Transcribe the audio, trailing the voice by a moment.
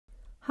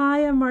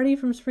Hi, I'm Marty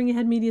from Spring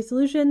Ahead Media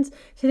Solutions.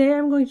 Today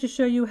I'm going to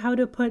show you how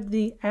to put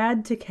the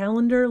Add to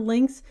Calendar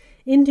links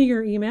into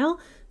your email.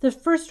 The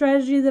first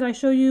strategy that I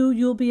show you,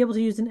 you'll be able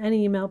to use in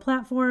any email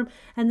platform.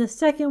 And the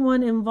second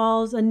one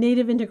involves a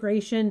native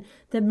integration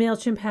that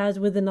MailChimp has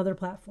with another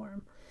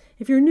platform.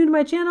 If you're new to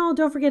my channel,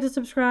 don't forget to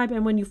subscribe.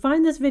 And when you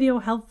find this video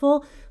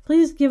helpful,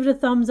 please give it a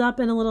thumbs up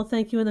and a little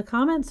thank you in the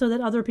comments so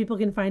that other people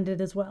can find it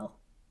as well.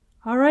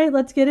 All right,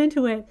 let's get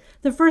into it.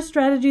 The first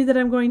strategy that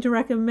I'm going to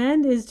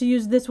recommend is to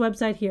use this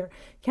website here,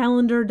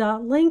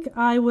 calendar.link.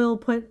 I will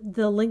put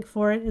the link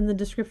for it in the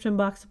description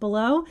box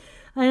below.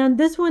 And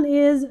this one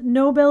is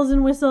no bells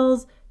and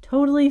whistles,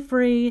 totally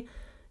free.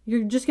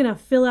 You're just going to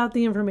fill out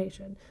the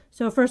information.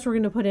 So first we're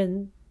going to put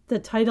in the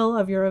title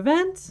of your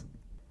event,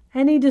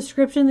 any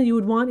description that you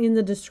would want in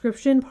the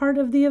description part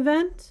of the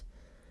event,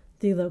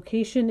 the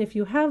location if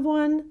you have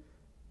one,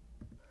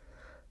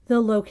 the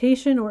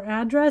location or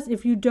address.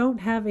 If you don't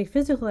have a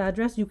physical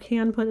address, you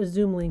can put a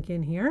Zoom link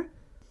in here.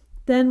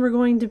 Then we're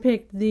going to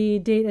pick the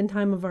date and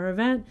time of our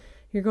event.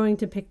 You're going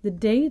to pick the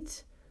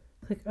date,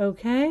 click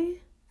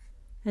OK,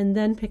 and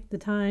then pick the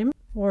time,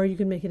 or you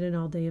can make it an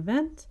all-day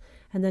event,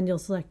 and then you'll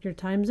select your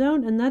time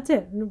zone, and that's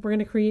it. We're going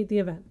to create the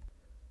event.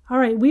 All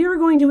right, we are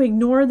going to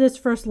ignore this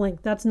first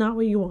link. That's not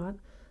what you want.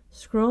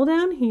 Scroll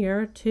down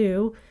here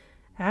to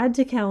Add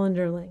to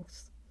Calendar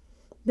links.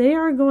 They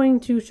are going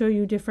to show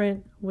you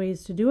different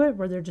ways to do it,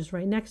 where they're just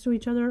right next to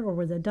each other or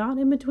with a dot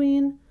in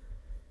between.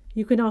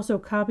 You can also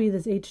copy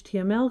this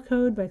HTML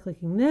code by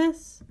clicking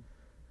this.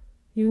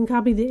 You can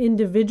copy the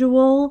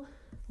individual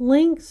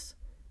links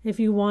if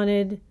you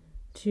wanted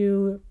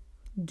to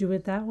do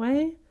it that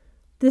way.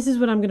 This is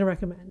what I'm going to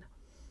recommend.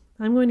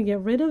 I'm going to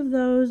get rid of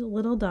those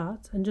little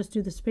dots and just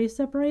do the space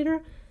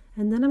separator,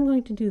 and then I'm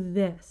going to do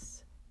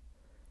this.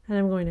 And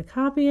I'm going to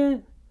copy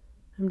it.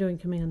 I'm doing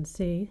Command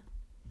C.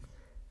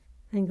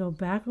 And go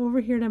back over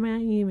here to my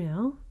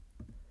email,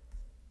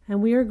 and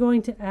we are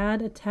going to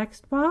add a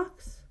text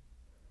box,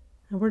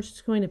 and we're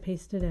just going to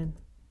paste it in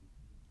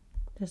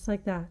just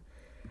like that.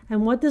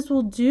 And what this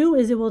will do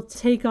is it will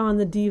take on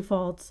the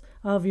defaults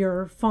of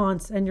your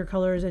fonts and your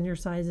colors and your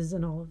sizes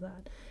and all of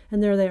that,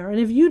 and there they are. And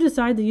if you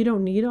decide that you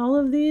don't need all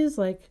of these,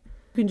 like,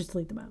 you can just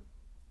delete them out.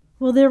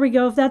 Well, there we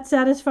go. If that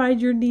satisfied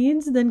your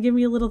needs, then give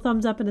me a little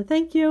thumbs up and a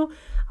thank you.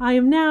 I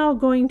am now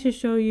going to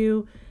show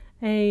you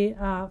a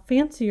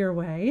fancier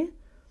way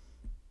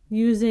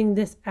using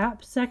this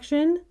app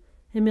section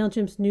in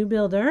MailChimp's new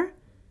builder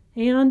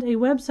and a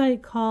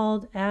website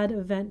called Add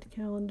Event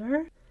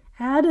Calendar.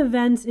 Add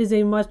Events is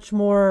a much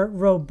more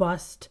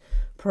robust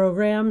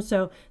program.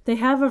 So they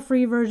have a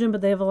free version,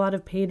 but they have a lot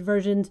of paid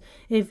versions.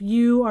 If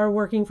you are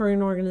working for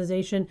an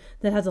organization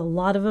that has a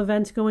lot of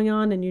events going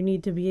on and you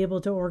need to be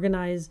able to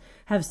organize,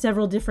 have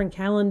several different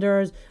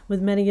calendars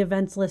with many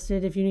events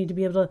listed, if you need to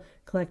be able to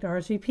collect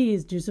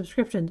RSVPs, do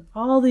subscriptions,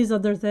 all these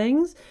other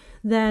things,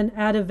 then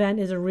Add Event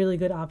is a really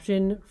good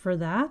option for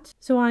that.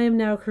 So I am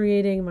now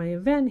creating my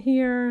event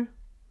here.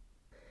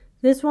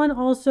 This one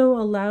also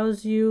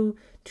allows you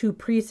to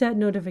preset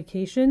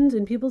notifications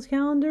in people's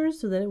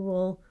calendars so that it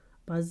will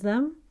buzz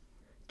them.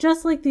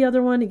 Just like the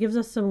other one, it gives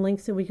us some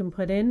links that we can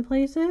put in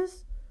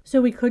places.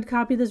 So we could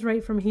copy this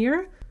right from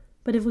here,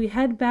 but if we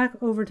head back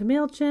over to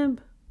MailChimp,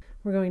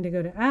 we're going to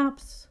go to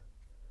Apps.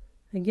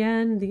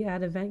 Again, the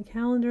Add Event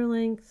Calendar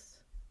links.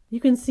 You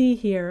can see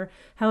here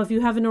how if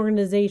you have an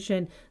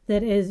organization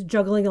that is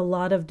juggling a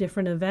lot of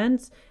different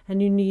events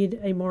and you need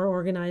a more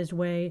organized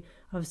way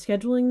of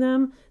scheduling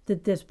them,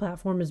 that this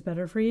platform is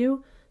better for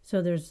you.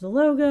 So there's the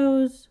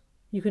logos.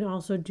 You can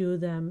also do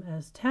them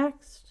as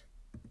text.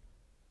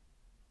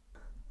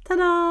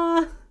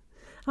 Ta-da!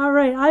 All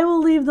right, I will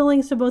leave the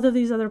links to both of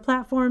these other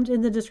platforms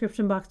in the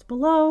description box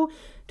below.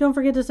 Don't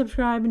forget to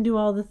subscribe and do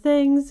all the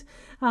things,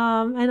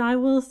 and I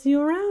will see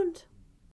you around.